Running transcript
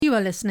You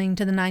are listening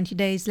to the 90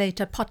 Days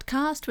Later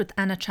podcast with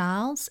Anna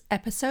Charles,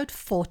 episode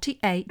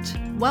 48.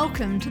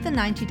 Welcome to the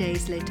 90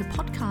 Days Later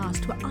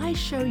podcast, where I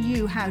show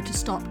you how to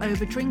stop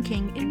over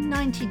drinking in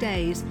 90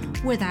 days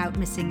without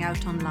missing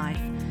out on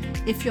life.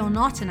 If you're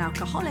not an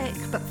alcoholic,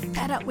 but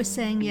fed up with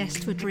saying yes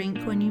to a drink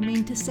when you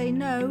mean to say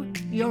no,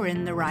 you're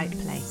in the right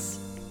place.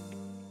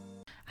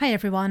 Hi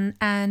everyone,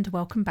 and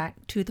welcome back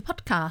to the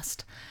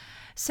podcast.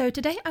 So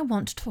today I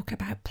want to talk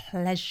about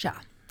pleasure.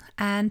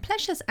 And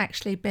pleasure's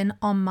actually been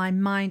on my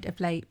mind of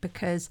late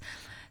because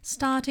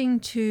starting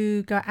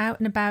to go out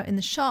and about in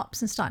the shops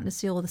and starting to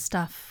see all the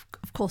stuff,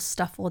 of course,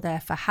 stuff all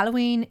there for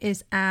Halloween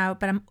is out,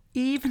 but I'm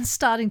even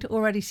starting to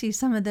already see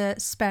some of the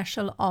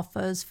special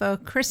offers for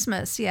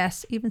Christmas.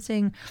 Yes, even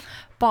seeing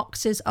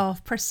boxes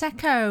of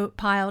Prosecco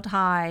piled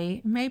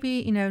high,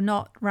 maybe,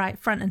 not right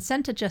front and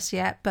center just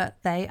yet, but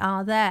they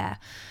are there.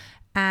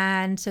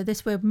 And so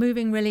we're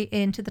moving really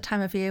into the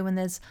time of year when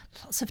there's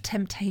lots of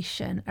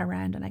temptation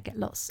around, and I get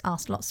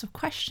asked lots of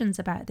questions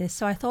about this.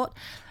 So I thought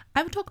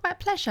I would talk about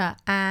pleasure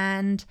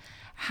and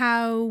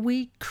how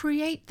we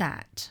create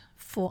that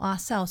for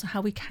ourselves, or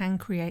how we can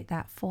create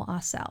that for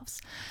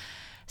ourselves.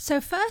 So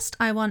first,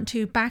 I want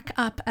to back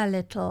up a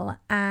little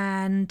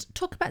and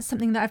talk about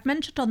something that I've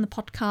mentioned on the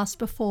podcast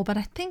before, but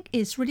I think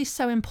is really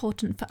so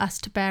important for us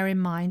to bear in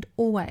mind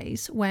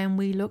always when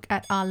we look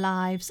at our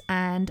lives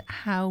and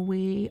how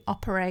we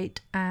operate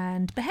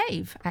and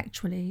behave,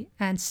 actually,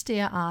 and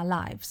steer our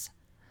lives.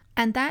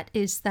 And that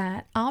is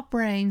that our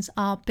brains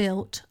are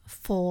built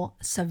for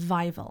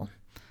survival,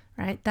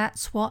 right?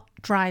 That's what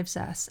drives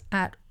us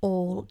at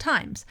all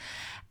times.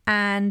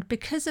 And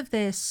because of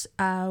this,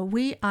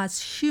 we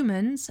as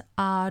humans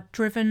are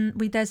driven.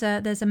 There's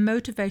a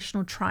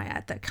motivational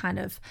triad that kind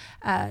of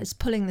is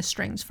pulling the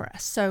strings for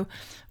us. So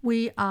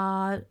we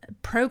are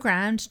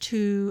programmed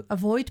to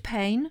avoid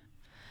pain,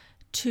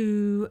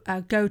 to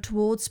go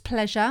towards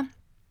pleasure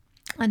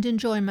and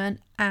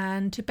enjoyment,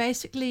 and to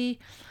basically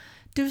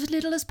do as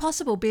little as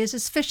possible, be as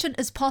efficient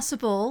as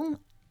possible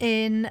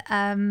in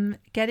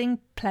getting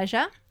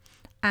pleasure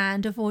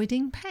and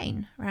avoiding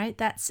pain, right?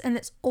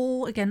 It's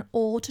all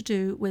to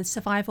do with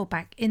survival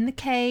back in the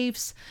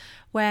caves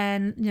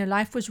when,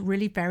 life was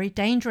really very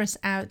dangerous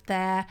out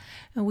there.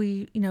 And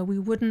we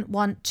wouldn't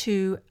want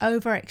to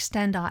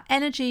overextend our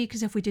energy,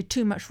 because if we did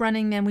too much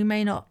running, then we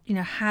may not,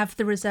 have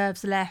the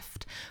reserves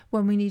left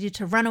when we needed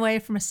to run away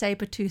from a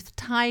saber-toothed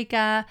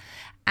tiger.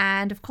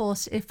 And of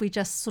course, if we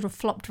just sort of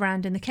flopped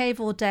around in the cave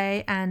all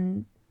day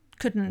and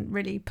couldn't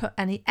really put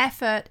any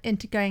effort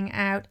into going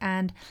out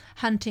and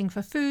hunting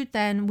for food,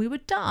 then we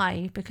would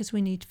die, because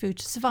we need food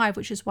to survive,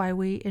 which is why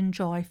we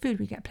enjoy food.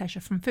 We get pleasure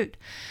from food.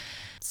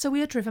 So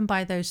we are driven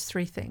by those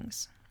three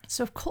things.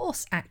 So of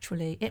course,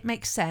 actually, it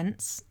makes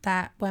sense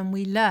that when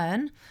we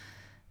learn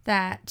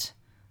that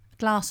a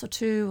glass or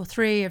two or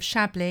three of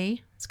Chablis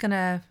is going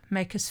to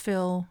make us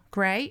feel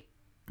great,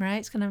 right?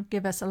 It's going to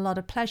give us a lot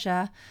of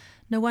pleasure.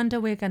 No wonder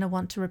we're going to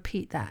want to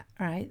repeat that,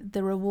 right?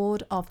 The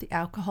reward of the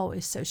alcohol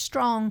is so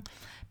strong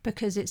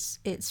because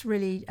it's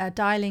really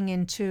dialing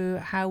into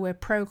how we're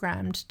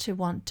programmed to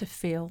want to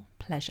feel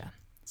pleasure.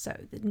 So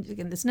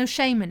again, there's no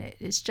shame in it.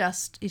 It's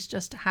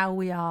just how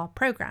we are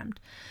programmed.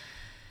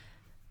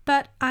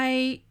 But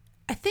I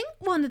think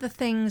one of the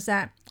things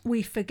that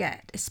we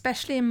forget,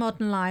 especially in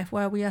modern life,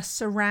 where we are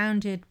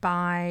surrounded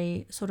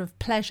by sort of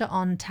pleasure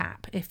on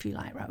tap, if you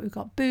like, right? We've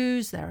got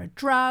booze, there are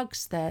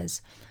drugs,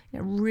 there's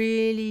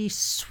really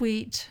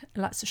sweet,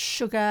 lots of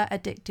sugar,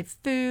 addictive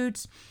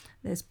foods.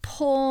 There's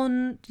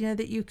porn,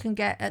 that you can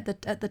get at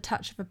the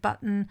touch of a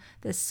button.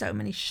 There's so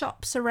many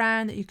shops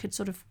around that you could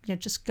sort of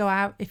just go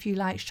out if you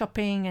like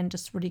shopping and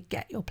just really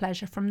get your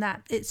pleasure from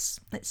that.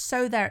 It's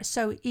so there, it's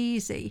so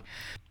easy.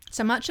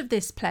 So much of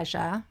this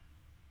pleasure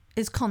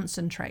is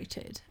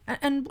concentrated,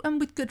 and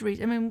with good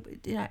reason. I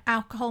mean,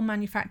 alcohol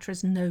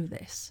manufacturers know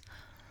this.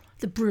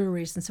 The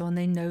breweries and so on,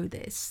 they know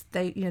this.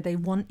 They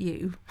want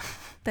you,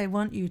 they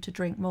want you to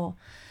drink more.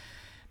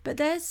 But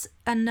there's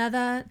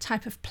another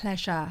type of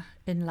pleasure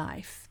in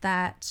life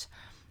that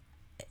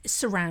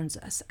surrounds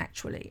us,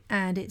 actually,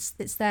 and it's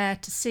there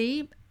to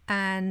see,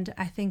 and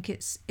I think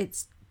it's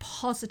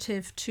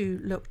positive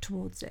to look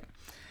towards it.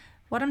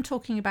 What I'm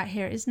talking about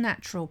here is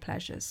natural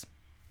pleasures.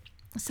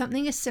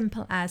 Something as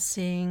simple as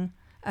seeing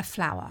a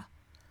flower.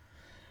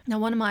 Now,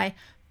 one of my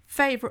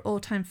favorite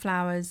all-time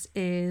flowers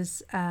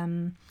is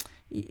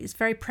it's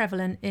very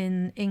prevalent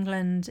in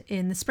England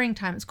in the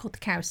springtime. It's called the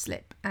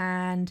cowslip,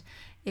 and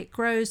it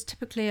grows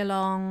typically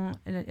along,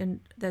 and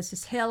there's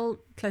this hill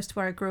close to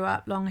where I grew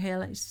up, Long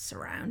Hill, and it's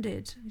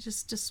surrounded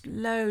just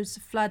loads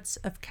of floods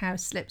of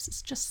cowslips.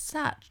 It's just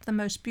such the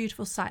most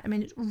beautiful sight. I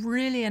mean, it's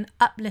really an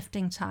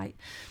uplifting sight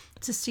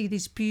to see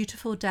these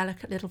beautiful,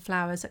 delicate little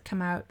flowers that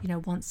come out,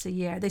 once a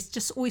year. They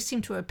just always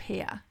seem to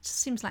appear. It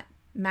just seems like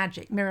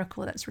magic,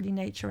 miracle. That's really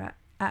nature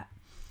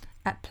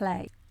at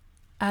play.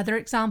 Other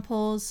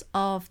examples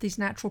of these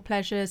natural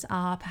pleasures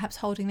are perhaps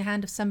holding the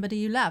hand of somebody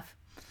you love.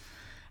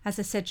 As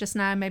I said just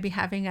now, maybe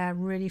having a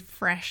really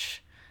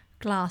fresh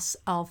glass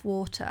of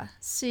water,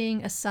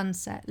 seeing a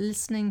sunset,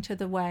 listening to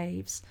the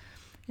waves,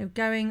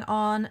 going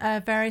on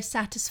a very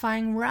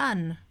satisfying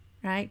run,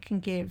 right, can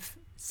give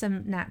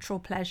some natural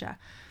pleasure.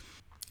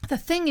 The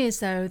thing is,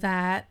 though,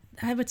 that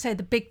I would say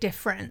the big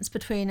difference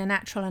between a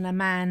natural and a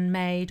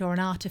man-made or an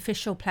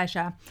artificial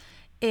pleasure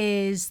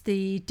is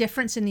the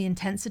difference in the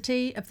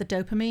intensity of the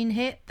dopamine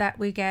hit that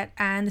we get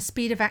and the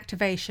speed of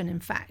activation, in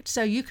fact.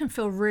 So you can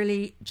feel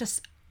really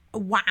just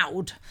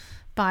wowed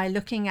by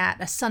looking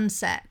at a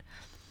sunset,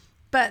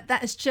 but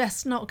that is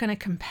just not going to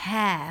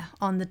compare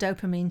on the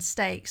dopamine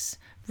stakes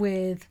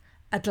with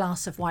a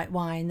glass of white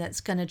wine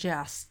that's going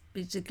to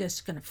it's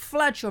just going to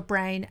flood your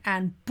brain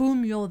and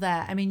boom, you're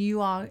there. I mean,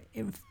 you are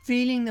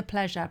feeling the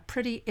pleasure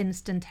pretty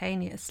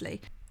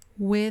instantaneously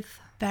with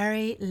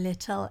very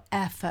little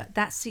effort.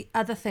 That's the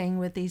other thing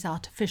with these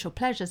artificial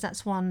pleasures.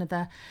 That's one of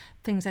the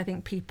things I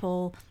think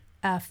people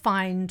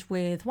find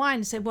with wine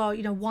and say, well,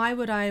 why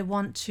would I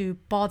want to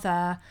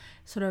bother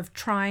sort of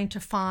trying to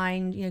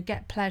find,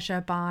 get pleasure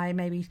by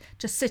maybe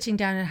just sitting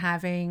down and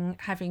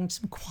having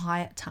some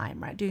quiet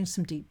time, right? Doing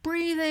some deep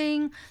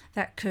breathing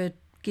that could,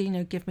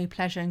 give me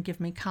pleasure and give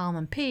me calm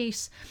and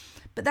peace.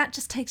 But that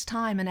just takes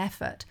time and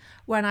effort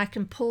when I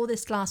can pour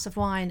this glass of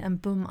wine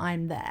and boom,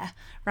 I'm there,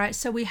 right?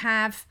 So we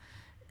have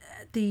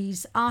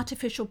these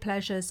artificial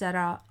pleasures that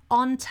are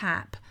on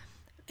tap,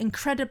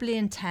 incredibly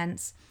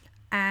intense,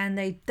 and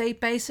they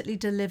basically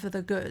deliver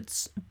the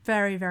goods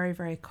very, very,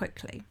 very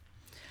quickly.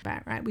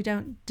 Right? We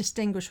don't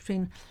distinguish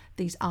between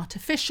these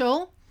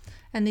artificial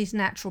and these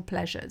natural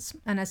pleasures.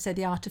 And as I said,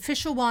 the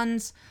artificial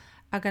ones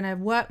are going to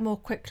work more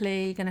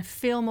quickly, going to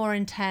feel more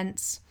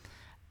intense,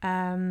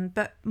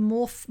 but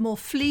more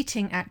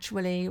fleeting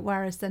actually,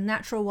 whereas the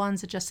natural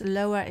ones are just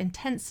lower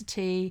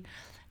intensity,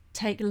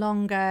 take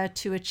longer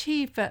to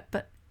achieve,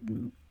 but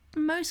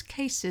most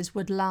cases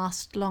would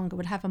last longer,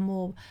 would have a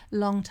more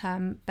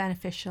long-term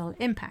beneficial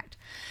impact.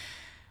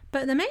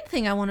 But the main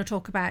thing I want to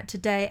talk about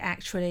today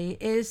actually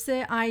is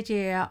the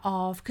idea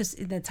of, because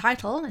the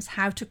title is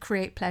How to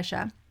Create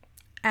Pleasure,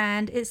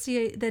 and it's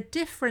the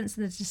difference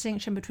and the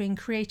distinction between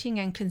creating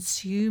and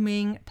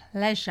consuming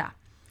pleasure,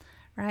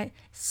 right?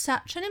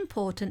 Such an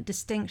important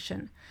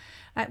distinction.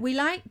 We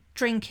like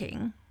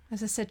drinking,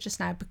 as I said just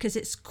now, because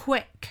it's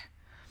quick.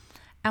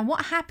 And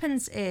what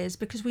happens is,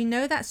 because we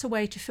know that's a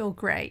way to feel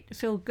great,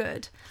 feel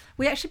good,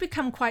 we actually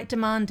become quite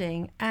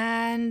demanding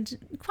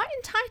and quite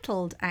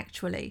entitled,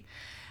 actually.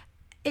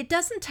 It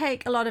doesn't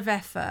take a lot of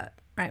effort,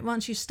 right,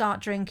 once you start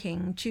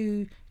drinking,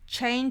 to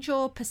change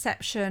your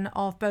perception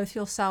of both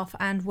yourself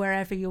and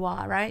wherever you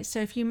are, right? So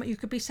if you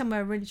could be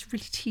somewhere really,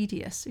 really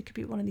tedious, it could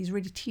be one of these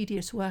really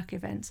tedious work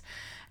events,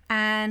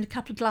 and a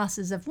couple of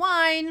glasses of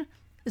wine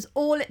is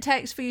all it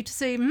takes for you to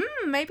say,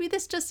 maybe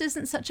this just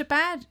isn't such a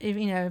bad,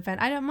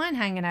 event. I don't mind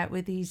hanging out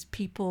with these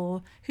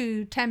people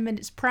who 10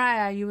 minutes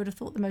prior you would have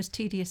thought the most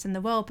tedious in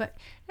the world. But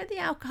the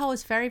alcohol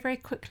is very, very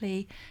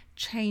quickly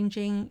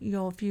changing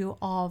your view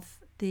of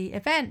the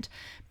event,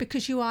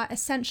 because you are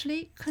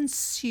essentially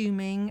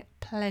consuming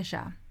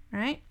pleasure,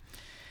 right?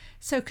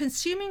 So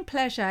consuming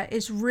pleasure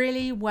is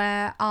really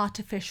where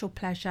artificial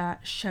pleasure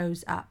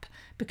shows up,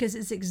 because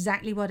it's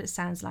exactly what it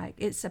sounds like.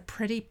 It's a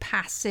pretty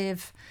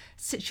passive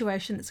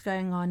situation that's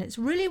going on. It's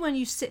really when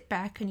you sit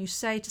back and you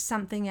say to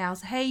something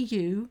else, hey,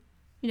 you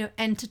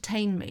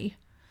entertain me,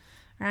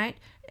 right?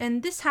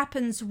 And this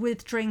happens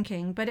with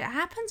drinking, but it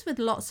happens with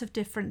lots of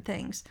different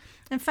things.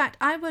 In fact,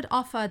 I would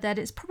offer that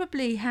it's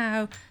probably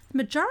how the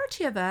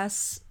majority of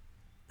us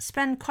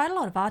spend quite a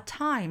lot of our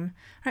time,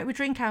 right? We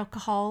drink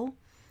alcohol,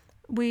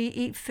 we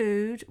eat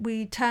food,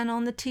 we turn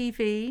on the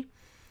TV,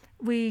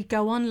 we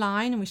go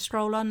online and we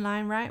scroll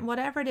online, right?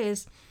 Whatever it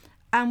is.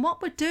 And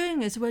what we're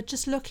doing is we're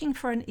just looking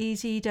for an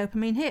easy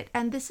dopamine hit.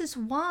 And this is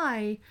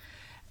why,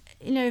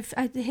 if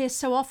I hear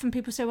so often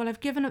people say, well, I've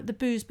given up the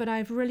booze, but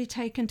I've really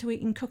taken to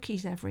eating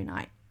cookies every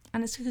night.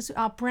 And it's because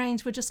our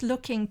brains, we're just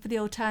looking for the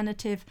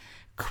alternative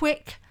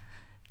quick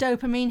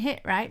dopamine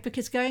hit, right?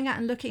 Because going out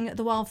and looking at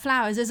the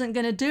wildflowers isn't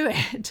going to do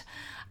it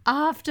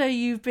after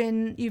you've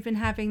been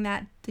having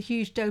the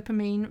huge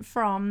dopamine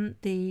from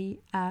the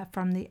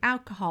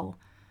alcohol.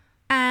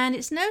 And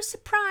it's no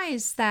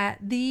surprise that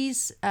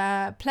these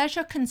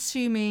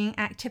pleasure-consuming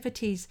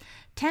activities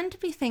tend to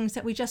be things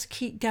that we just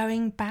keep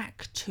going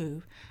back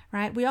to,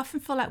 right? We often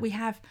feel like we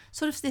have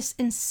sort of this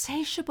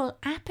insatiable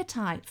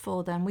appetite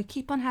for them. We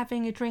keep on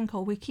having a drink,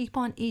 or we keep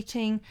on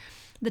eating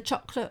the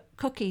chocolate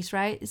cookies,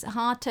 right? It's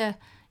hard to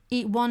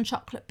eat one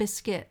chocolate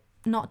biscuit,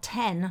 not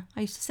 10.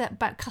 I used to say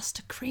about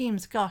custard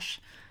creams. Gosh,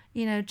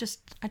 I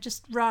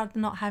just rather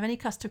not have any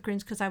custard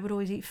creams, because I would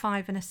always eat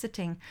 5 in a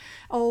sitting.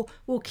 Or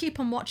we'll keep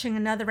on watching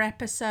another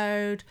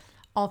episode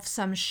of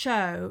some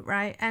show,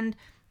 right? And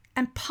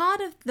part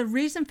of the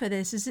reason for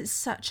this is it's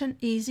such an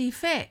easy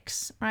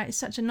fix, right? It's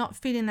such a not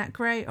feeling that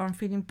great, or I'm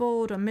feeling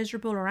bored or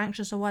miserable or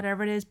anxious or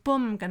whatever it is.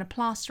 Boom, I'm going to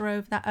plaster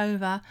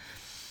over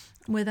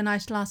with a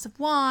nice glass of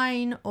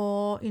wine,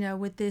 or,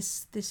 with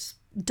this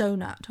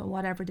donut or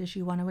whatever it is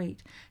you want to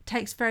eat.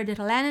 Takes very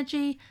little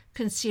energy.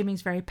 Consuming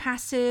is very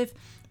passive.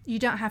 You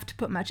don't have to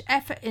put much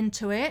effort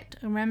into it.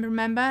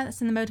 Remember,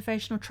 that's in the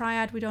motivational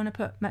triad. We don't want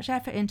to put much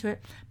effort into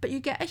it, but you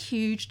get a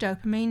huge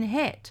dopamine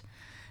hit.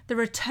 the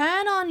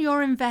return on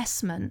your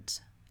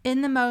investment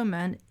in the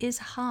moment is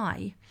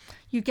high.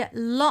 You get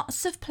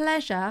lots of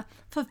pleasure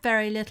for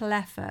very little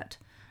effort,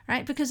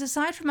 right? Because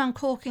aside from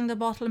uncorking the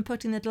bottle and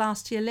putting the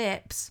glass to your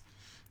lips,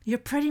 you're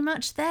pretty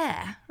much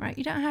there, right?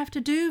 You don't have to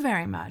do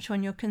very much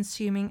when you're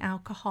consuming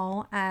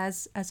alcohol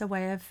as a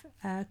way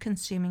of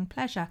consuming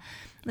pleasure.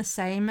 The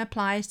same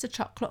applies to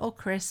chocolate or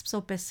crisps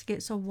or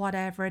biscuits or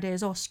whatever it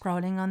is, or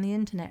scrolling on the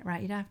internet,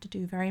 right? You don't have to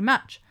do very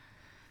much.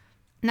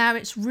 Now,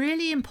 it's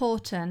really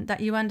important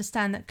that you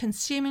understand that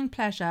consuming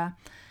pleasure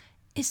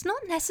is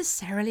not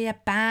necessarily a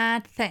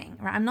bad thing,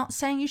 right? I'm not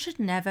saying you should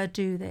never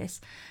do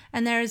this.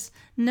 And there is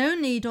no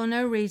need or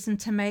no reason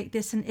to make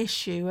this an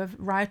issue of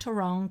right or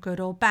wrong, good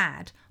or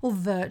bad, or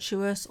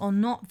virtuous or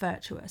not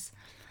virtuous.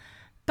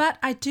 But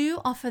I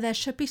do offer there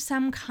should be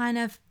some kind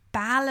of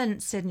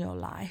balance in your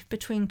life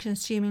between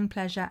consuming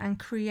pleasure and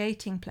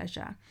creating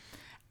pleasure.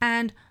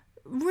 And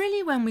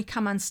really when we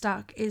come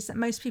unstuck is that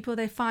most people,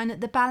 they find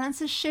that the balance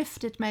has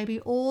shifted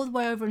maybe all the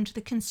way over into the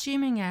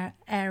consuming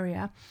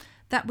area,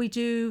 that we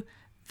do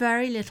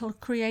very little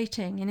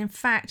creating. And in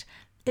fact,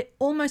 it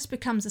almost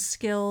becomes a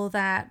skill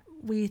that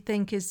we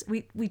think is,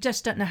 we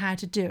just don't know how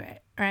to do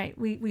it, right?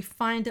 We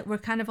find that we're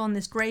kind of on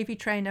this gravy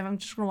train of, I'm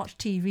just going to watch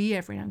TV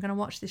every night, I'm going to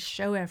watch this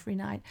show every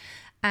night.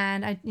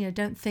 And I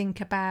don't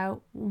think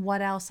about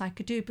what else I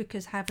could do,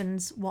 because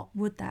heavens, what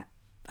would that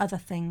other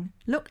thing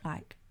look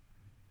like?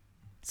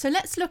 So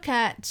let's look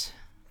at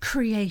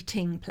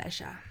creating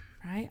pleasure.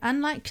 Right?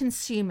 Unlike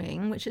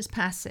consuming, which is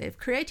passive,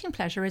 creating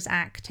pleasure is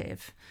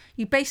active.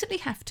 You basically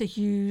have to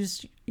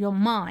use your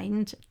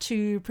mind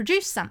to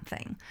produce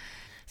something.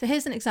 So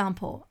here's an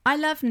example. I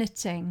love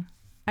knitting.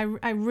 I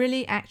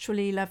really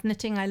actually love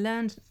knitting. I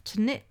learned to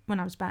knit when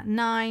I was about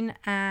 9,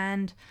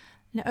 and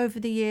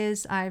over the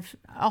years I've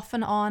off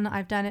and on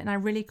I've done it, and I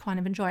really kind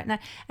of enjoy it. Now,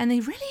 and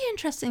the really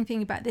interesting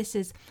thing about this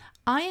is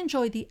I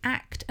enjoy the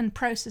act and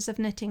process of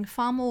knitting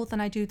far more than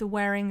I do the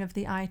wearing of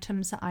the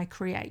items that I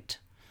create.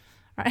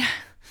 Right?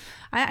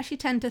 I actually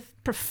tend to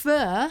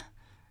prefer,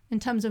 in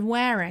terms of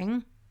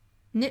wearing,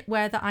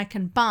 knitwear that I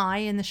can buy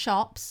in the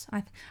shops.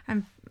 I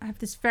have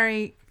this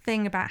very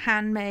thing about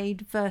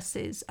handmade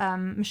versus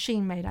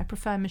machine made. I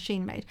prefer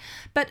machine made,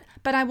 but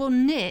I will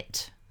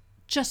knit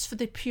just for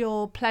the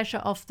pure pleasure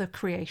of the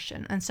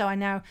creation. And so I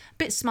know a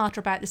bit smarter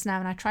about this now,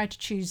 and I try to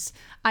choose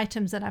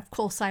items that of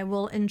course I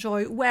will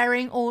enjoy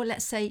wearing, or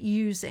let's say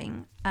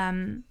using.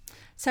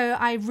 So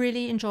I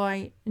really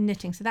enjoy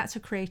knitting. So that's a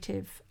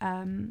creative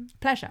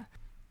pleasure.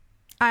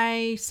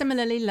 I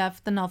similarly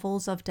love the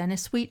novels of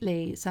Dennis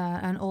Wheatley. He's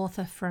an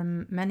author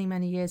from many,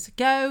 many years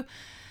ago.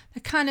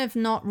 They're kind of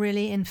not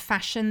really in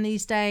fashion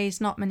these days.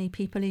 Not many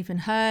people even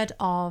heard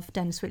of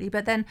Dennis Wheatley.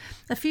 But then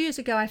a few years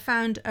ago, I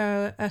found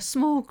a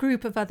small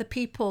group of other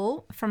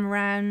people from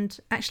around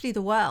actually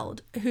the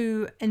world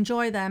who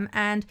enjoy them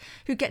and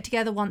who get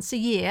together once a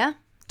year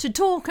to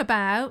talk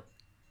about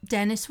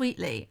Dennis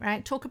Wheatley,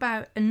 right? Talk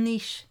about a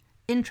niche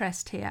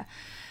interest here.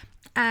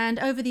 And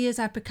over the years,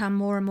 I've become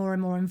more and more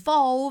and more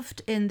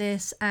involved in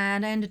this.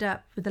 And I ended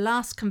up with the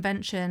last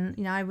convention,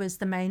 I was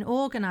the main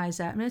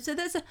organizer. So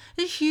there's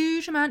a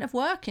huge amount of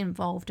work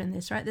involved in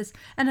this, right?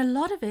 And a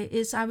lot of it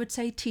is, I would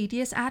say,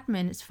 tedious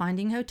admin. It's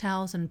finding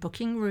hotels and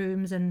booking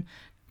rooms and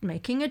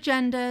making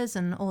agendas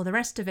and all the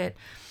rest of it.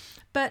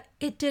 But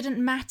it didn't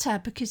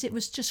matter, because it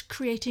was just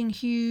creating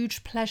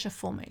huge pleasure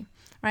for me,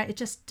 right? It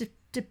just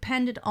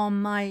depended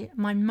on my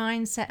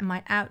mindset and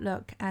my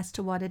outlook as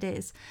to what it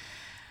is.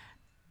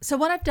 So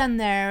what I've done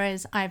there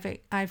is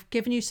I've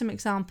given you some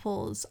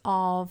examples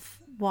of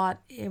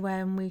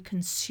when we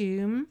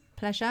consume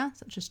pleasure,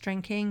 such as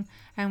drinking,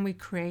 and we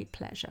create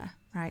pleasure,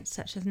 right,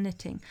 such as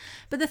knitting.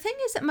 But the thing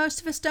is that most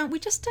of us we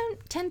just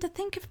don't tend to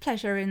think of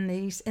pleasure in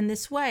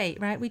this way,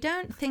 right? We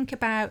don't think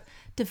about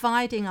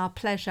dividing our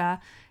pleasure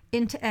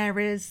into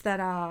areas that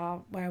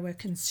are where we're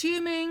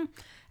consuming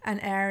and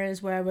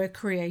areas where we're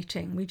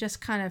creating. We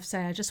just kind of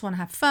say, I just want to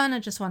have fun, I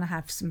just want to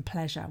have some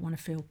pleasure, I want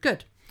to feel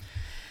good.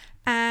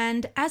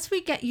 And as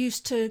we get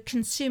used to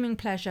consuming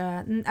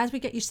pleasure, and as we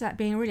get used to that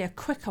being really a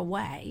quicker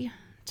way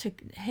to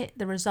hit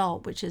the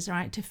result, which is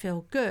right to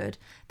feel good,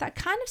 that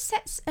kind of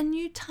sets a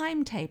new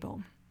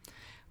timetable.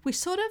 We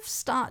sort of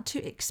start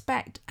to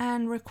expect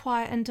and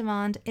require and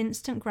demand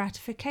instant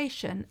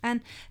gratification.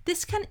 And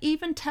this can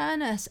even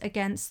turn us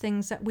against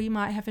things that we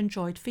might have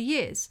enjoyed for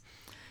years.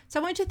 So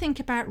I want you to think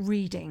about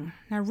reading.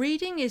 Now,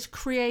 reading is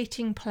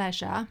creating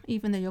pleasure,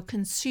 even though you're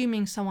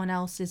consuming someone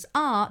else's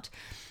art,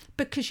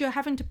 because you're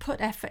having to put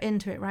effort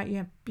into it, right?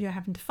 You're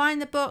having to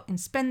find the book and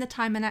spend the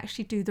time and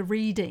actually do the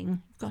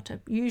reading. You've got to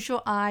use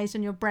your eyes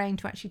and your brain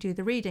to actually do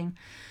the reading.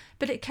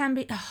 But it can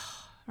be,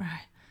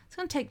 right, it's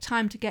going to take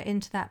time to get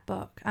into that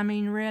book. I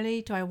mean,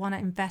 really, do I want to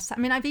invest that?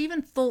 I mean, I've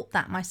even thought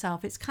that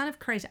myself. It's kind of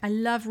crazy. I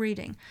love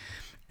reading.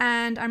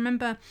 And I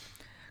remember,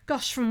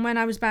 from when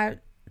I was about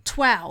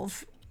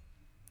 12,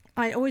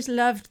 I always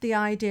loved the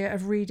idea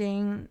of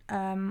reading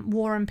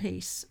War and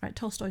Peace, right?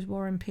 Tolstoy's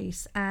War and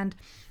Peace. And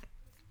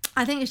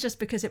I think it's just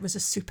because it was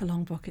a super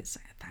long book. It's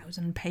like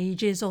 1,000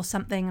 pages or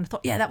something. And I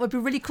thought, yeah, that would be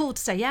really cool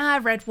to say, yeah,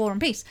 I've read War and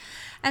Peace.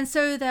 And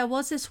so there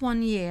was this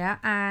one year,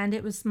 and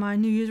it was my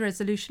New Year's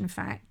resolution, in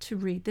fact, to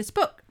read this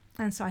book.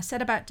 And so I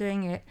set about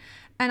doing it.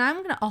 And I'm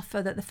going to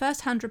offer that the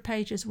first 100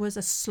 pages was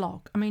a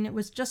slog. I mean, it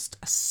was just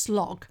a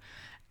slog.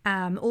 I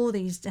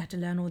had to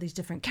learn all these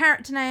different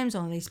character names,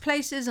 all these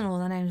places, and all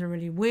the names are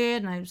really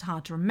weird. And it was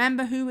hard to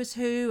remember who was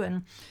who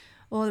and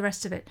all the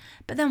rest of it.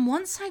 But then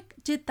once I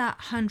did that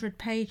 100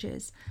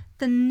 pages,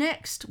 the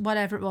next,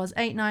 whatever it was,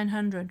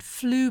 800-900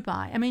 flew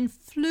by. I mean,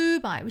 flew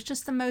by. It was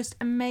just the most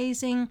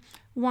amazing,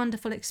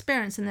 wonderful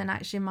experience. And then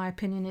actually, in my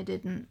opinion, it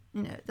didn't,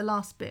 the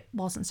last bit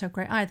wasn't so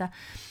great either.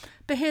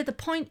 But here, the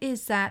point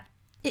is that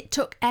it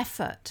took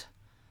effort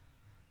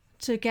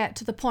to get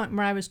to the point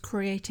where I was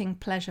creating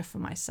pleasure for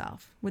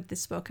myself with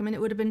this book. I mean,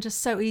 it would have been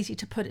just so easy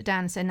to put it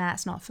down and say, nah,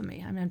 it's not for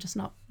me. I mean, I'm just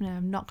not,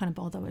 I'm not going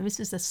to bother. This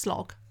is a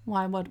slog.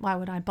 Why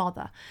would I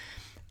bother?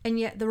 And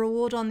yet the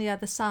reward on the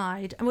other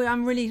side, and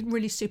I'm really,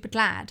 really super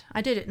glad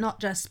I did it, not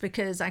just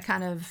because I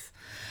kind of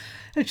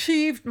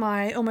achieved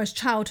my almost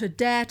childhood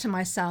dare to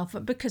myself,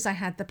 but because I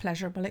had the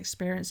pleasurable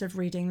experience of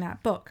reading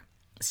that book.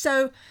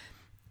 So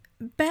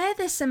bear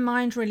this in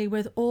mind really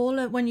with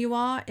when you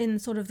are in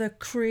sort of the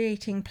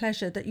creating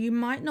pleasure, that you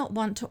might not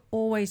want to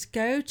always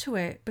go to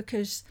it,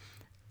 because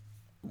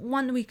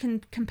we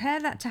can compare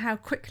that to how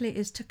quickly it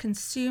is to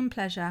consume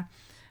pleasure.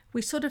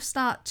 We sort of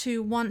start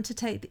to want to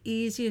take the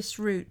easiest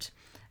route,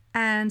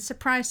 and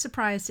surprise,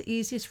 surprise, the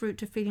easiest route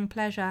to feeling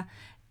pleasure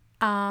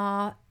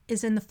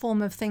is in the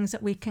form of things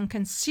that we can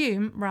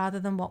consume rather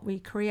than what we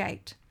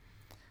create.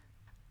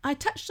 I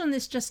touched on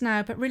this just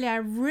now, but really, I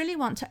really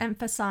want to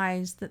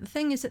emphasize that the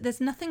thing is that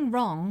there's nothing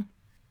wrong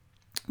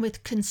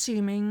with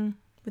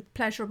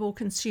pleasurable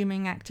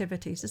consuming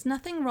activities. There's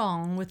nothing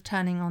wrong with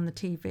turning on the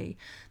TV.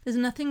 There's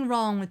nothing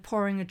wrong with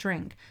pouring a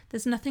drink.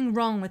 There's nothing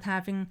wrong with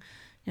having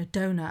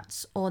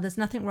donuts, or there's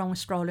nothing wrong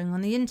with scrolling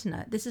on the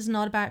internet. This is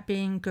not about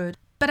being good.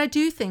 But I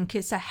do think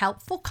it's a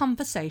helpful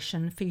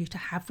conversation for you to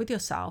have with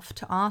yourself,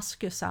 to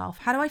ask yourself,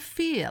 how do I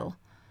feel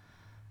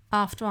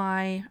after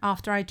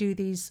I do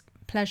these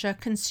pleasure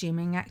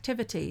consuming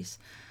activities?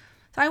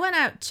 So I went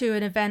out to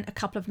an event a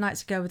couple of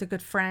nights ago with a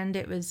good friend.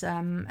 It was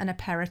an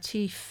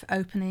aperitif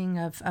opening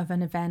of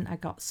an event. I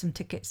got some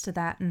tickets to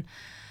that, and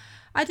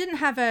I didn't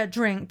have a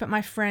drink, but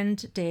my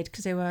friend did,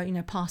 because they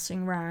were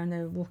passing around. They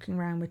were walking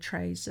around with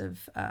trays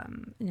of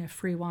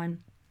free wine,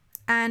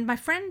 and my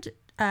friend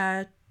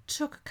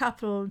took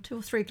 2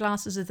 or 3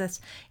 glasses of this,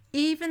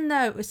 even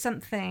though it was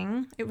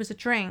a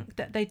drink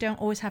that they don't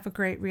always have a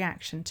great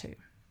reaction to.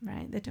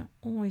 Right? They don't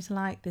always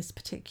like this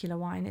particular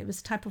wine. It was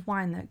a type of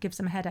wine that gives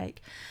them a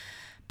headache.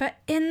 But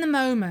in the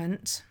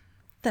moment,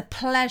 the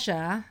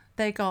pleasure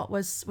they got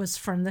was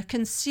from the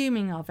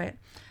consuming of it.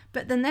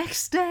 But the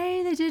next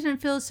day, they didn't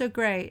feel so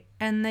great,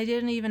 and they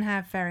didn't even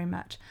have very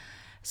much.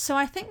 So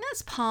I think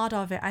that's part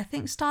of it. I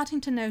think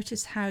starting to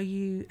notice how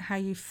you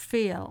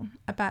feel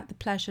about the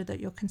pleasure that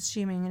you're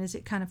consuming, and is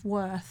it kind of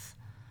worth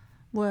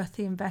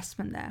the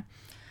investment there.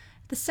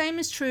 The same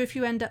is true if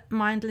you end up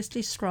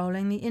mindlessly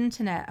scrolling the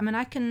internet. I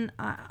mean,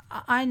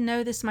 I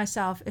know this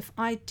myself. If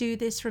I do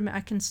this I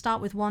can start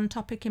with one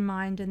topic in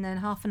mind, and then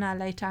half an hour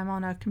later I'm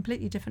on a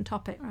completely different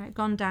topic, right?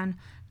 Gone down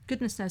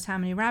goodness knows how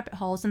many rabbit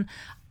holes, and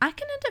I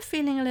can end up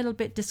feeling a little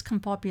bit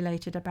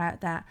discombobulated about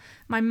that.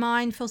 My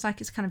mind feels like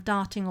it's kind of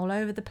darting all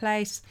over the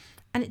place,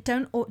 and it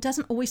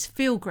doesn't always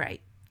feel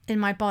great in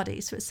my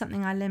body, so it's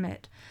something I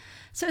limit.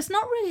 So it's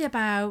not really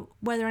about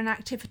whether an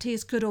activity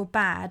is good or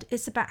bad.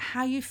 It's about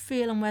how you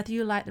feel and whether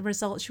you like the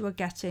results you are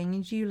getting,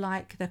 and you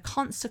like the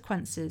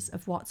consequences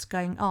of what's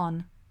going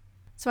on.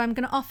 So I'm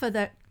going to offer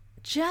that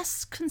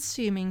just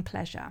consuming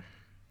pleasure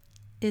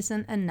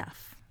isn't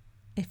enough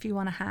if you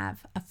want to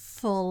have a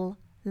full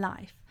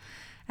life.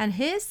 And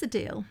here's the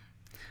deal.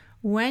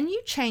 When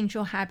you change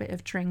your habit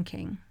of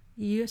drinking,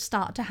 you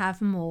start to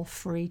have more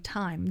free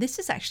time. This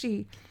is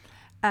actually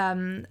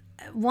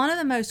one of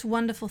the most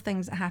wonderful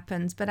things that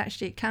happens, but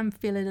actually it can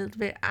feel a little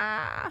bit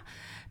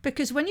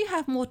because when you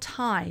have more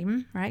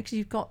time, right, because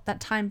you've got that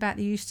time back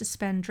that you used to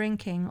spend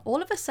drinking,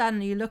 all of a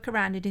sudden you look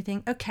around and you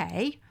think,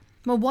 okay,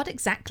 well, what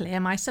exactly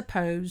am I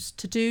supposed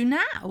to do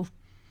now?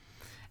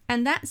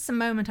 And that's the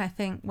moment, I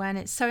think, when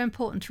it's so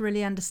important to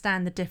really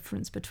understand the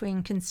difference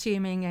between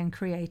consuming and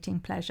creating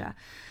pleasure.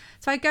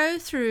 So I go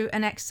through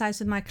an exercise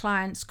with my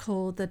clients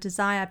called the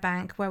Desire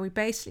Bank, where we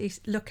basically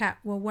look at,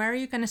 well, where are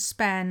you going to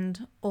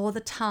spend all the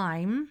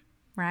time,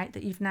 right,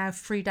 that you've now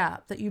freed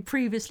up, that you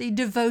previously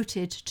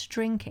devoted to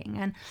drinking?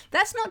 And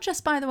that's not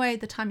just, by the way,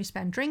 the time you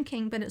spend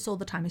drinking, but it's all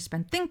the time you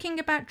spend thinking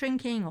about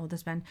drinking, or the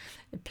spend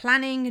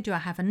planning. Do I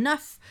have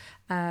enough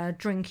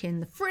drink in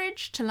the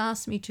fridge to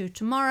last me to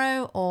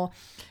tomorrow? Or,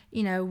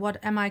 what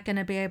am I going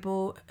to be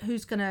able,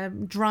 who's going to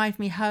drive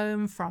me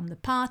home from the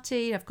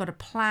party? I've got to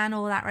plan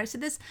all that, right? So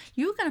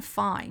you're going to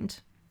find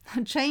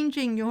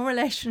changing your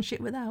relationship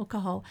with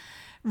alcohol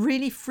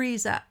really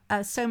frees up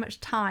so much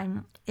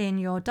time in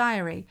your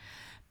diary.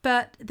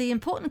 But the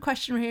important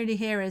question really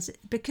here is,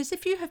 because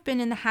if you have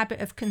been in the habit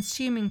of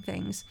consuming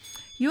things,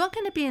 you are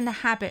going to be in the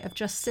habit of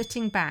just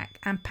sitting back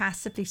and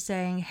passively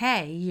saying,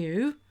 hey,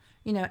 you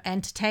know,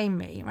 entertain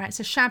me, right?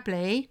 So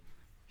Chablis,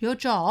 your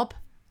job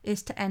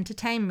is to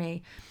entertain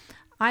me.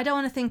 I don't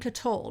want to think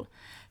at all.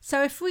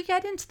 So if we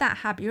get into that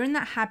habit, you're in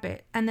that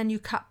habit, and then you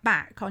cut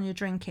back on your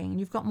drinking and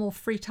you've got more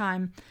free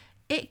time,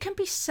 it can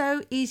be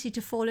so easy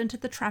to fall into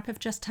the trap of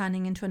just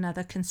turn to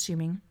another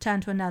consuming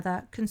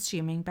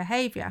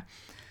behavior.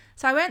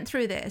 So I went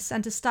through this,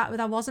 and to start with,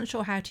 I wasn't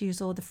sure how to use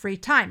all the free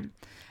time.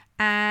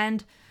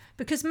 And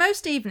because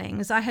most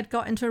evenings I had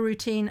got into a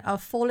routine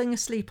of falling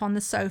asleep on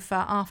the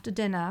sofa after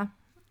dinner,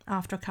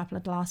 after a couple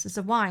of glasses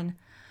of wine.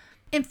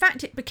 In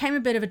fact, it became a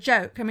bit of a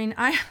joke. I mean,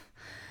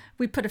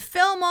 we put a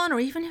film on, or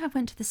even if I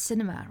went to the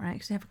cinema, right,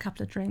 because you have a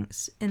couple of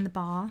drinks in the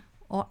bar,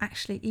 or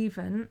actually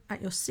even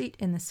at your seat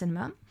in the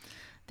cinema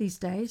these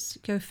days,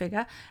 go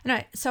figure.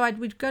 Anyway, so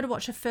we'd go to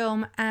watch a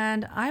film,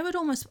 and I would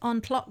almost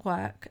on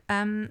clockwork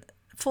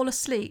fall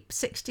asleep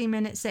 60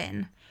 minutes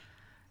in,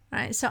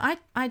 right? So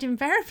I'd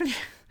invariably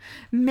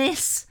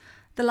miss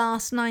the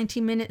last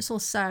 90 minutes or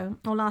so,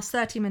 or last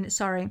 30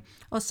 minutes, or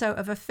so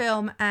of a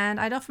film. And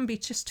I'd often be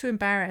just too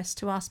embarrassed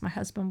to ask my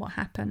husband what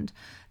happened,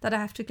 that I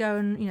have to go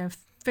and, you know,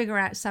 figure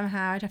out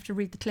somehow. I'd have to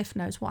read the Cliff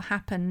Notes, what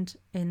happened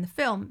in the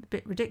film. A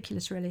bit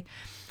ridiculous, really.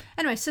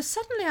 Anyway, so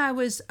suddenly I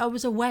was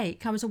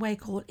awake. I was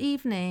awake all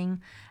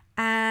evening,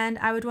 and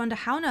I would wonder,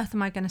 how on earth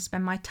am I going to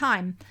spend my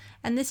time?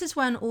 And this is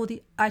when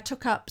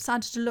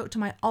started to look to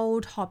my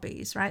old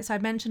hobbies, right? So I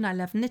mentioned I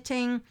love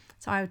knitting,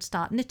 so I would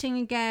start knitting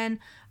again.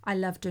 I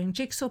love doing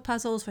jigsaw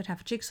puzzles, so I'd have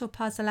a jigsaw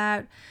puzzle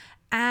out.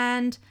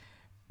 And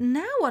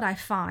now what I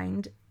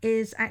find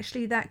is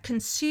actually that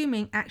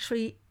consuming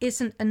actually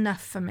isn't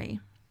enough for me.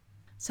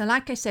 So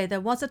like I say,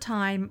 there was a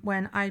time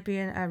when I'd be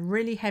a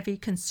really heavy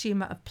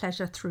consumer of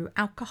pleasure through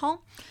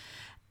alcohol.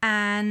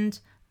 But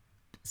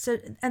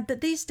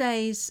these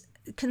days,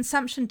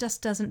 consumption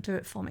just doesn't do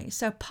it for me.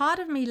 So part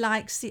of me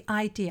likes the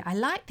idea. I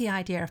like the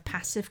idea of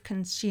passive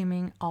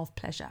consuming of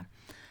pleasure,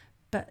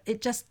 but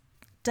it just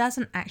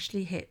doesn't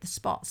actually hit the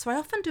spot. So I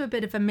often do a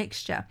bit of a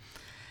mixture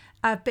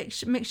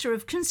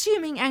of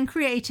consuming and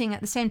creating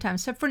at the same time.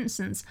 So for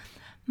instance,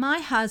 my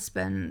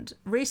husband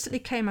recently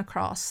came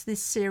across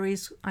this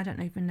series, I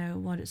don't even know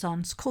what it's on.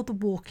 It's called The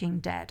Walking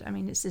Dead. I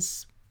mean, it's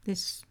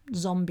this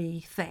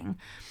zombie thing.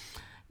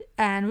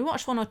 And we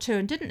watched 1 or 2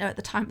 and didn't know at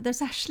the time, but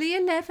there's actually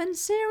 11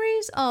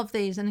 series of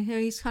these. And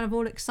he's kind of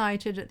all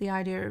excited at the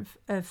idea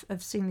of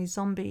seeing these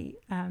zombie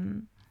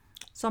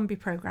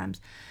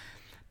programs.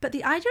 But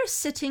the idea of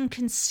sitting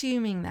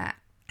consuming that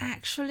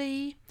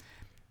actually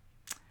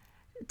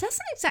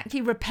doesn't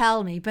exactly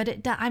repel me,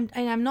 but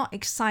I'm not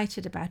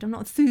excited about it. I'm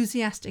not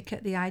enthusiastic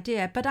at the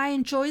idea, but I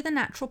enjoy the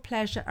natural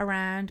pleasure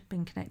around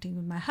connecting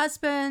with my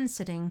husband,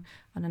 sitting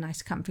on a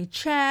nice comfy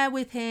chair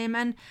with him,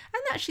 and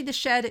actually the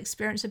shared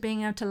experience of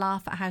being able to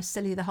laugh at how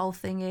silly the whole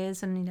thing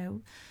is, and, you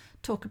know,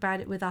 talk about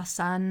it with our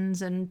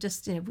sons, and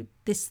just, you know,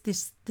 this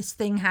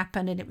thing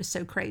happened and it was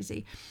so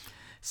crazy.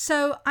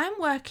 So I'm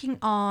working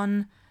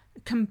on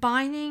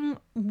combining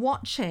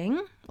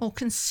watching or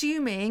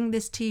consuming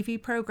this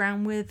TV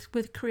program with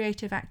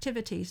creative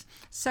activities.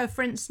 So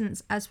for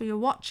instance, as we were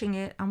watching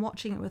it, I'm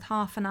watching it with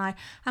Half an Eye.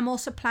 I'm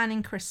also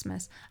planning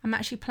Christmas. I'm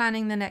actually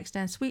planning the next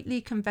Anne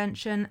Sweetley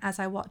convention as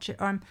I watch it.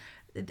 Or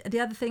the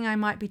other thing I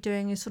might be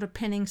doing is sort of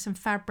pinning some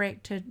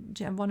fabric to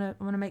I want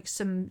to make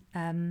some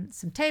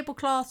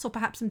tablecloths, or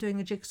perhaps I'm doing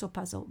a jigsaw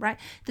puzzle, right?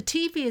 The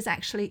TV is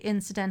actually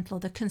incidental.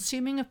 The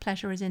consuming of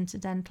pleasure is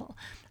incidental.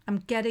 I'm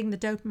getting the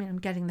dopamine, I'm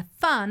getting the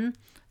fun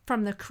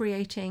from the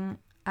creation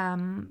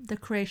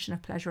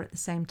of pleasure at the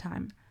same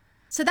time.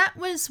 So that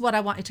was what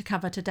I wanted to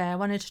cover today. I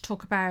wanted to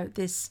talk about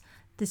this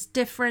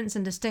difference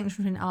and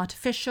distinction between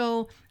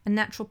artificial and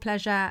natural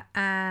pleasure,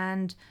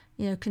 and,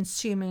 you know,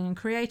 consuming and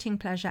creating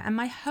pleasure. And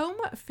my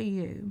homework for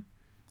you,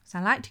 because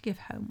I like to give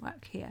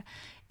homework here,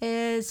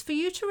 is for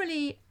you to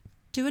really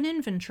do an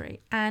inventory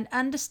and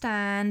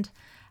understand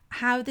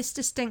how this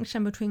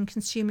distinction between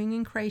consuming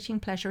and creating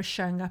pleasure is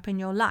showing up in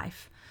your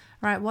life,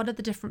 right? What are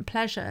the different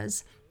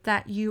pleasures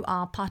that you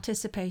are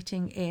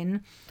participating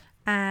in,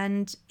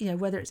 and, you know,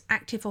 whether it's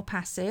active or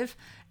passive.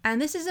 And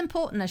this is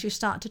important as you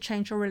start to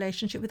change your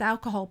relationship with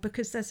alcohol,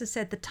 because, as I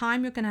said, the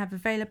time you're going to have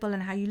available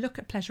and how you look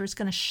at pleasure is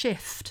going to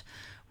shift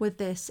with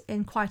this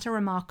in quite a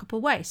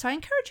remarkable way. So I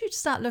encourage you to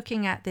start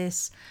looking at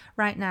this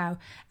right now.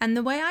 And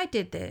the way I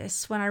did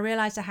this, when I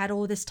realized I had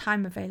all this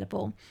time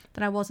available,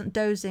 that I wasn't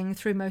dozing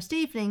through most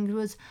evenings,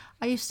 was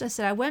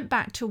I went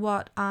back to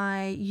what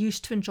I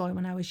used to enjoy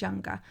when I was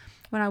younger,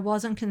 when I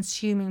wasn't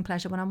consuming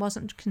pleasure, when I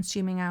wasn't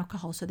consuming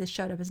alcohol. So this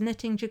showed up as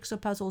knitting, jigsaw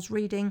puzzles,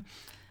 reading,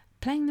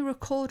 playing the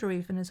recorder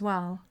even as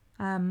well.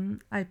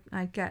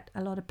 I get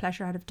a lot of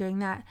pleasure out of doing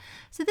that.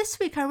 So this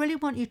week, I really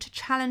want you to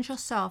challenge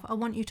yourself. I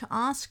want you to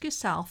ask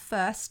yourself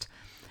first,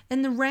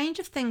 in the range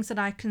of things that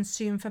I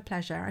consume for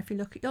pleasure, if you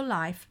look at your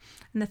life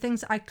and the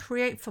things that I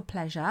create for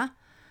pleasure,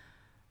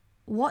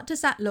 what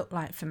does that look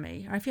like for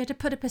me? Or if you had to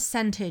put a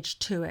percentage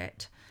to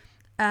it,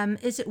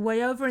 is it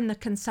way over in the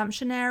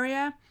consumption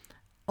area?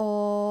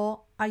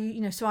 Or are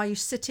you, so are you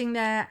sitting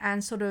there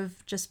and sort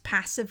of just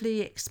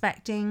passively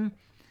expecting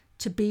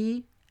to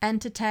be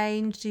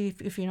entertained?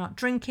 If you're not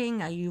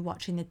drinking, are you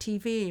watching the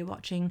TV? Are you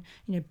watching,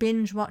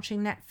 binge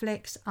watching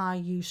Netflix? Are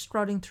you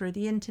scrolling through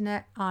the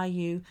internet? Are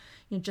you,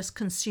 just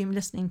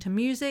listening to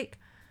music?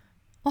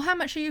 Or how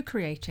much are you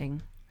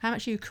creating? How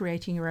much are you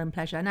creating your own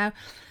pleasure? Now,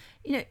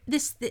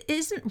 this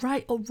isn't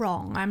right or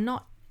wrong. I'm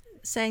not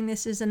saying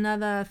this is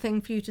another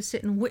thing for you to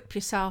sit and whip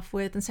yourself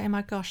with and say, oh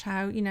my gosh,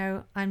 how,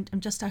 I'm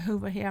just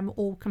over here, I'm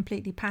all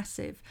completely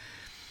passive.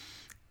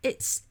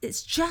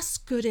 It's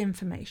just good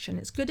information.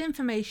 It's good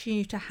information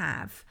you to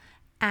have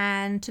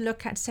and to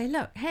look at, to say,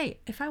 look, hey,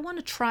 if I want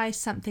to try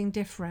something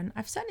different,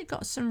 I've certainly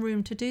got some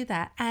room to do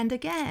that. And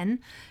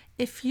again,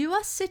 if you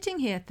are sitting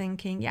here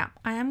thinking, yeah,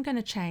 I am going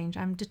to change,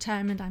 I'm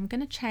determined, I'm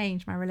going to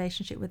change my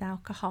relationship with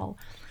alcohol,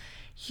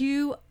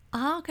 you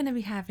are going to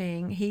be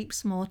having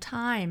heaps more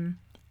time.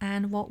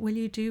 And what will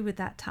you do with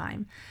that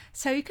time?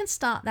 So you can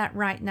start that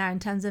right now in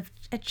terms of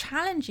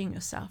challenging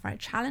yourself, right?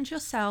 Challenge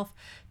yourself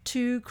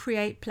to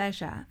create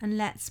pleasure and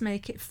let's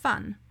make it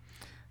fun.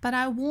 But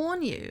I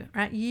warn you,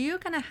 right? You're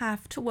going to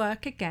have to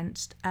work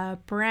against your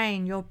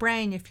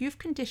brain. If you've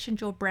conditioned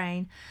your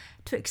brain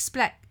to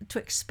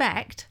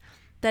expect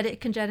that it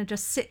can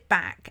just sit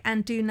back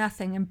and do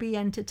nothing and be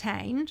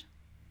entertained,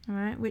 all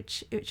right,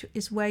 which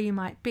is where you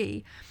might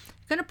be,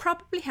 you're going to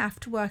probably have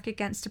to work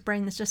against a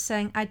brain that's just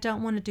saying, I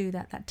don't want to do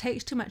that. That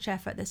takes too much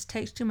effort. This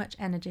takes too much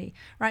energy,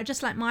 right?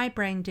 Just like my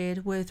brain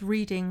did with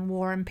reading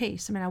War and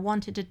Peace. I mean, I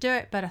wanted to do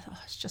it, but I thought,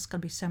 it's just going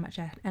to be so much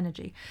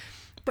energy.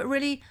 But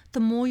really, the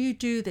more you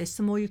do this,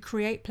 the more you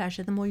create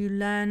pleasure, the more you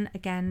learn,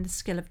 again, the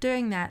skill of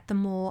doing that, the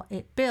more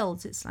it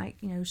builds. It's like,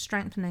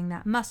 strengthening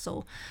that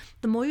muscle.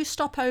 The more you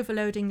stop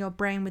overloading your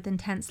brain with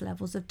intense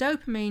levels of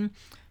dopamine,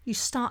 you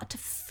start to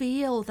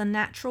feel the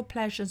natural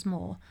pleasures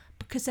more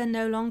because they're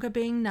no longer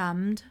being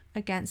numbed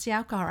against the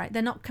alcohol, right?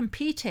 They're not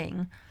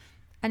competing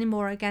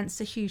anymore against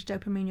the huge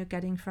dopamine you're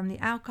getting from the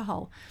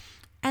alcohol.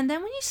 And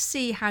then when you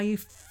see how you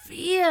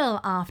feel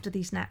after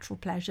these natural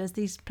pleasures,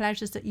 these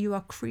pleasures that you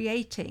are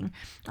creating,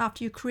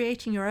 after you're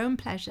creating your own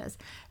pleasures,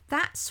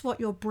 that's what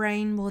your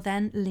brain will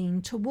then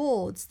lean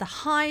towards. The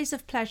highs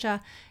of pleasure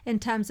in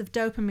terms of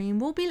dopamine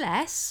will be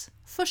less,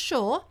 for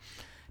sure,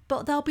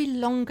 but they'll be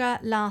longer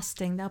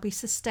lasting, they'll be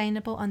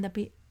sustainable, and they'll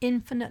be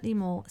infinitely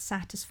more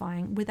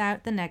satisfying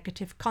without the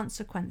negative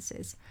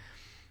consequences.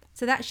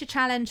 So that's your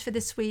challenge for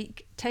this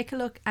week. Take a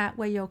look at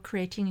where you're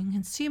creating and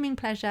consuming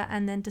pleasure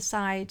and then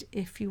decide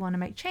if you want to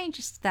make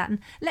changes to that. And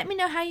let me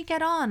know how you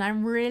get on.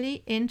 I'm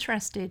really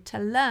interested to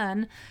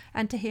learn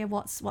and to hear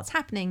what's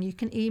happening. You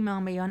can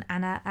email me on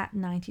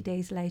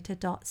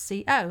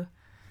anna@90dayslater.co.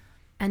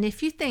 And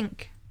if you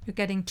think you're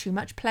getting too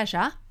much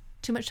pleasure,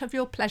 too much of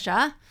your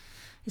pleasure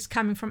is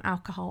coming from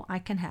alcohol, I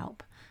can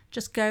help.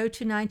 Just go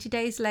to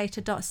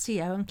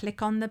 90dayslater.co and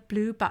click on the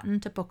blue button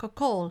to book a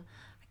call.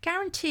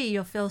 Guarantee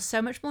you'll feel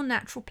so much more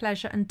natural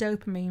pleasure and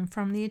dopamine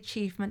from the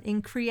achievement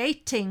in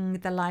creating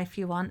the life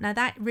you want. Now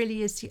that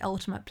really is the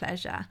ultimate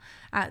pleasure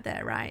out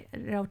there, right?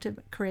 The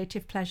ultimate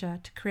creative pleasure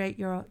to create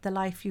the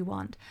life you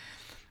want.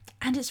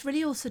 And it's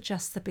really also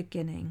just the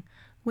beginning.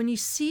 When you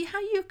see how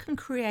you can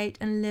create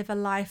and live a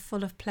life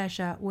full of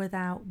pleasure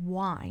without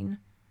wine,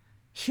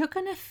 you're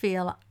going to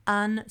feel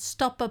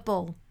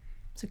unstoppable.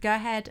 So go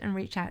ahead and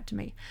reach out to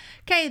me.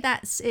 Okay,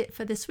 that's it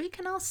for this week,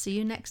 and I'll see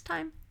you next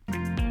time.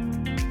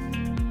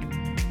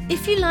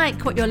 If you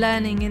like what you're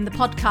learning in the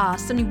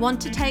podcast and you want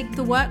to take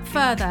the work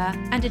further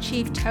and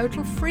achieve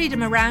total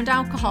freedom around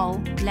alcohol,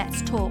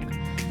 let's talk.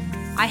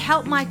 I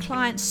help my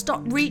clients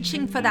stop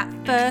reaching for that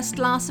first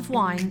glass of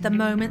wine the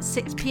moment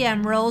 6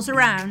 p.m. rolls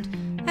around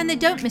and they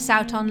don't miss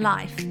out on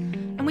life.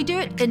 And we do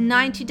it in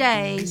 90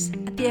 days.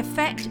 The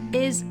effect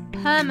is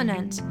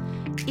permanent.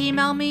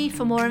 Email me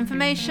for more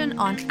information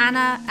on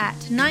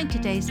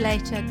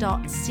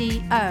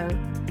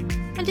anna@90dayslater.co.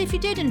 And if you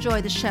did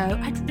enjoy the show,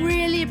 I'd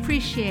really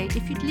appreciate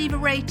if you'd leave a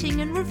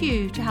rating and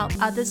review to help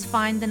others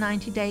find the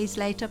 90 Days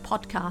Later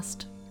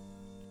podcast.